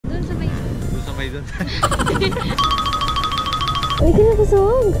may doon. Uy,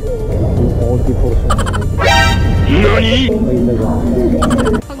 kinakasawag! Konti portion. NANI?!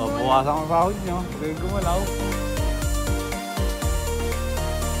 Pabawasan ang sahod nyo. Kaya gumalaw.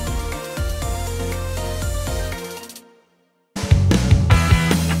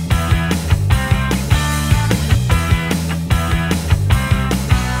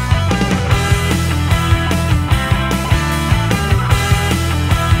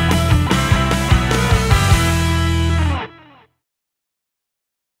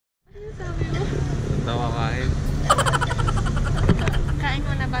 Kain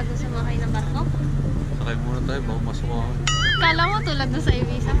mo na bago sumakay ng barko? Sakay muna tayo, baka masukahan. Kala mo tulad doon sa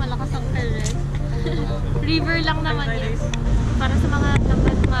Ibiza, malakas ang current. River lang naman yun. Para sa mga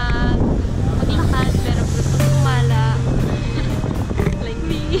tamad maglakad pero gusto kumala. Like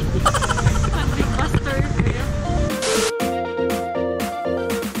me. Country busters.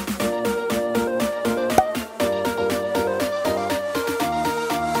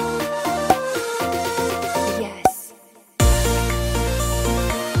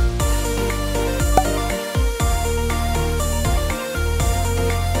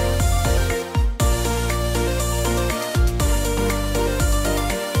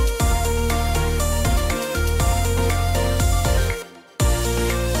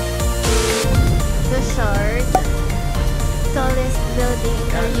 Tallest building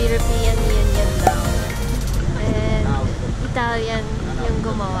in the European Union daw. And Italian yung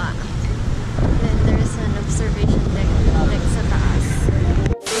gumawa. Then there's an observation deck sa taas.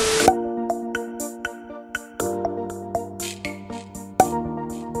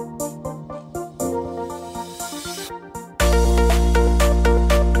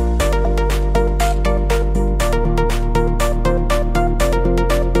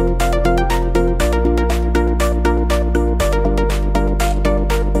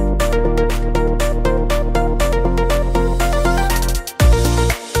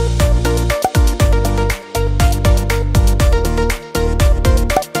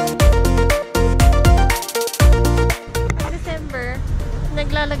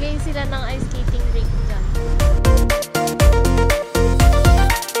 Naglalagay sila ng ice skating rink dyan.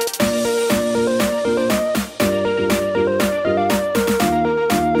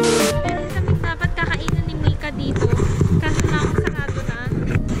 Sabi dapat kakainin ni Mika dito. Kaso na akong sarado na.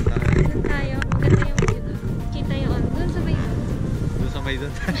 Doon tayo. Ganda yung view doon. Kita yun. Doon sa may doon. Doon sa may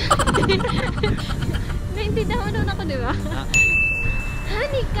doon. Naintindihan mo doon ako, di ba?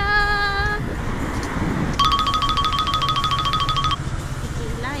 Hanika!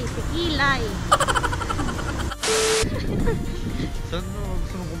 Ilay. Saan mo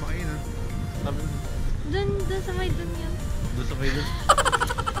gusto mong kumain ha? Sabi mo? Doon sa may doon yun. Doon sa may doon?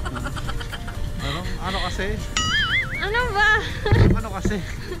 Ano kasi? Ano ba? Ano kasi?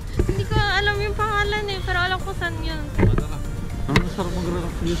 Hindi ko alam yung pangalan eh, pero alam ko saan yun. Ano lang? Ano masarap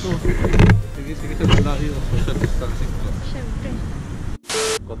mag-relax dito? Sige, sa layo. Social distancing ko. Siyempre.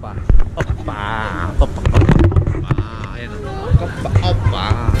 Kopa. Opa! Opa! Ayan o. Opa! Opa!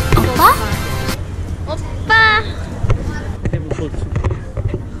 Opa? Opa!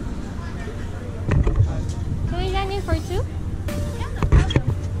 Can we dine in for two? Yeah, no problem.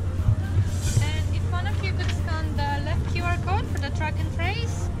 And if one of you could scan the left QR code for the track and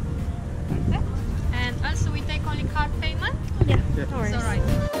trace. Perfect. And also we take only card payment. Yeah, of course. It's alright.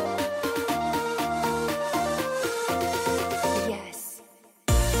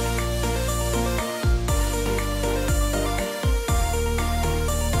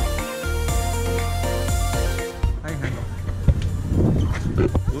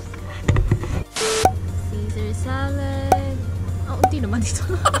 Caesar salad. Unti naman dito.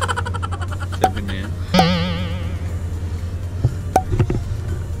 7 na yan.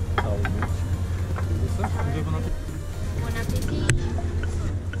 Bon appetit.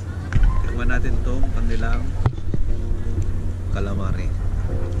 Tikman natin itong kanilang calamari.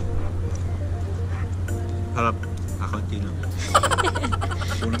 Harap. Kakunti lang.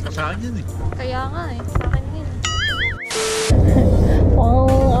 Unang pa sa akin yan eh. Kaya nga eh. Sa akin din.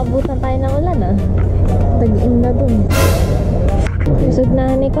 Mukhang abutan tayo ng ulan ah. Tag-in na dun. Busog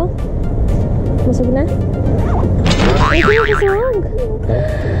na, Nico? Busog na? Ay, busog!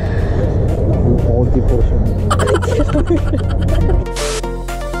 Konti portion.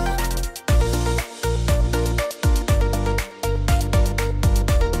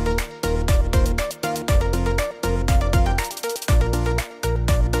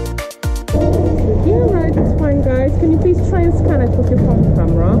 Yeah, right, it's fine guys. Can you please try and scan it with your phone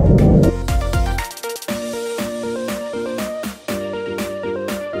camera?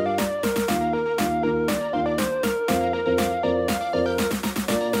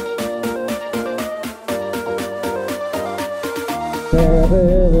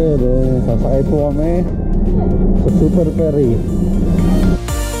 Sasakay po kami sa Super Ferry.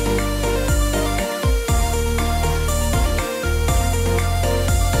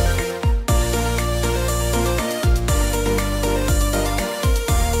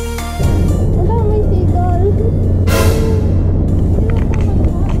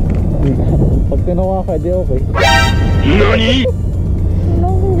 Pag tinawa ka, di okay. NANI?!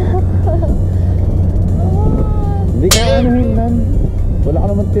 Hindi ka anuhin nan. Wala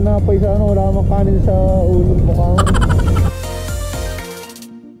ka naman tinapay sa ano, wala namang kanin sa ulong mukha mo.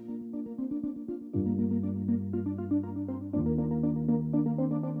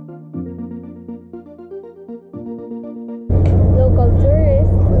 Local tourist.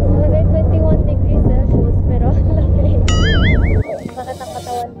 Malagay 21 degrees Celsius pero lamig. Bakit ang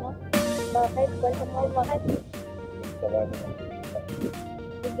katawan mo? Bakit? Kwento mo, bakit?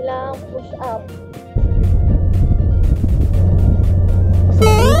 Biglang push up.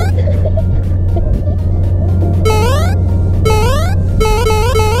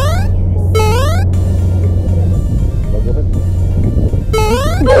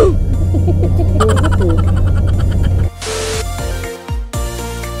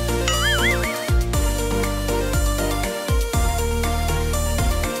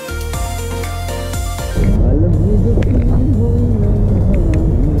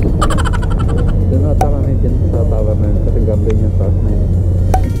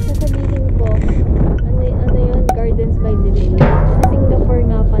 Sasabihin ko, ano yun? Gardens by the Bay. Sa Singapore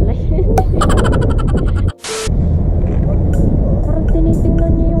nga pala yun. Parang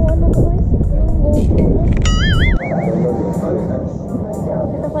tinitingnan niyo yung ano ko guys. Yung GoPro mo.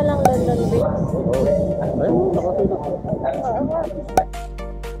 Ito palang London Bridge.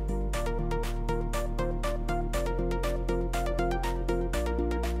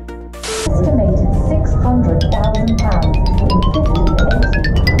 Estimated £600,000 in 50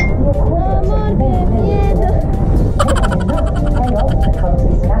 the equivalent of enough to pay off the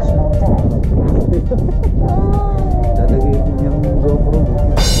country's national debt. Dadagay yung GoPro mo.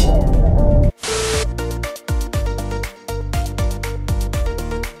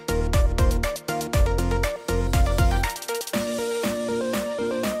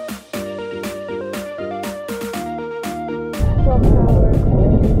 Clock tower.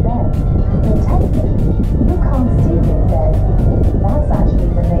 You can't see it there. That's actually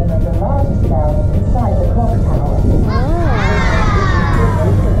the name of the largest bell inside the clock tower.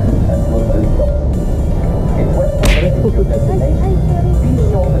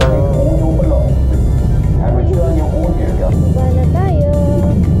 Bala tayo.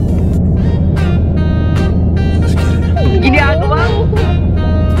 Ginagawa mo?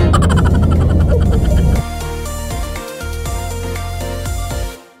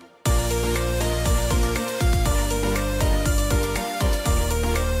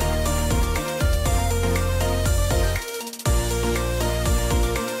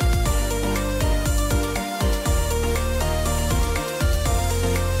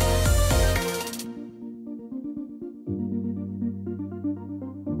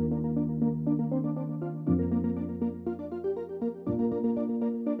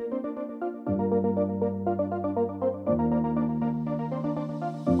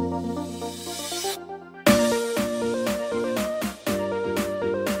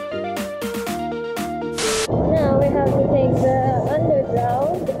 Now we have to take the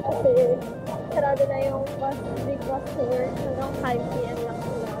underground kasi sarado na yung big bus tour hanggang 5 PM lang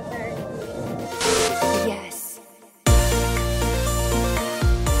sila apparently. Yes.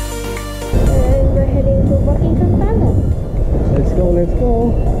 And we're heading to Buckingham Palace. Let's go, let's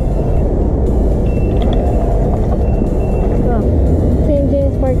go. So, St.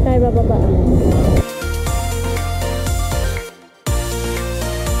 James Park tayo bababa.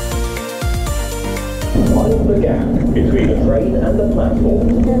 Mind the gap between the train and the platform.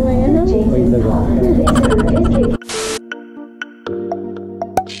 May ano? James Park is a history.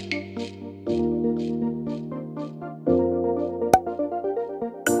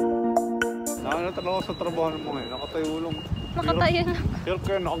 Nakakita ako sa trabaho mo ngayon. Nakatayo lang. Nakatayo na. Pero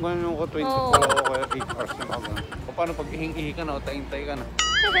kaya nakaganon ako 24 Oo. ako kaya 8 hours na nakaganon. Paano pag ihingi ka na o taintay ka na?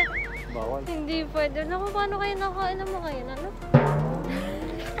 Bawal. Hindi pwede. Naku, paano kayo nakainom mo kayo? Ano?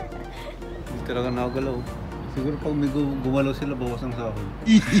 Hindi talaga nakagalaw. Siguro pag may gumalaw sila, bawas ang sahod.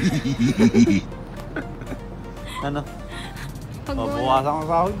 Ano? Pag Bawasan ang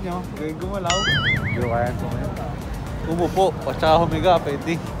sahod nyo. Kaya gumalaw. Hindi ko kaya ito ngayon. Umupo. O tsaka humiga.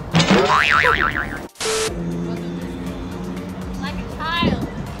 Pwede. like a child.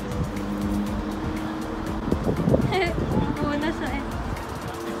 Muna sa eh.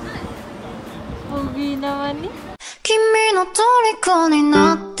 Pogi naman eh.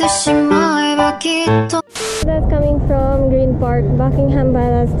 That's coming from Green Park, Buckingham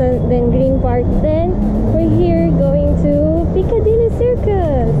Palace, then Green Park, then we're here going to Piccadilly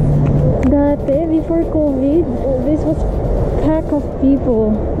Circus. Dati, before COVID, this was pack of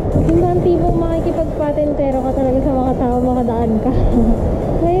people. Hindi ang tipong makikipagpatentero ka talaga sa mga tao, makadaan ka.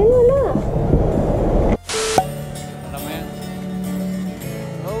 Ngayon wala. Alam mo yan?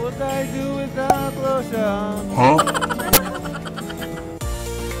 What would I do without Russia? Huh?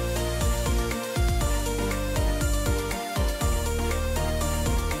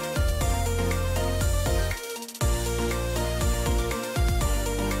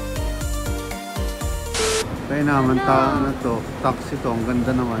 Kaya naman, ano to, taxi to, ang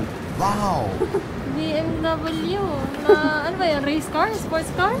ganda naman. BMW na, ano ba yan, race car? Sports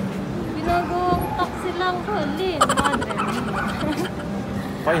car? Ginagawang taxi lang ko, Lin, madre.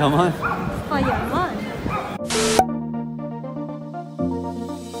 Payaman. Payaman.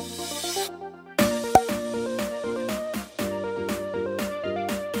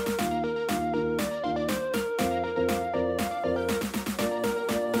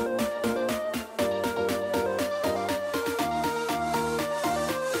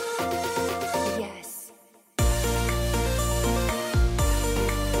 Yes.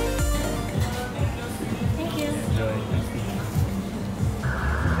 Thank you.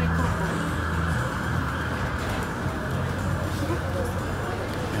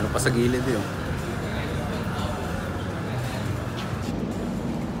 Meron pa sa gilid yun.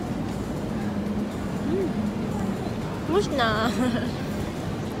 Mush na.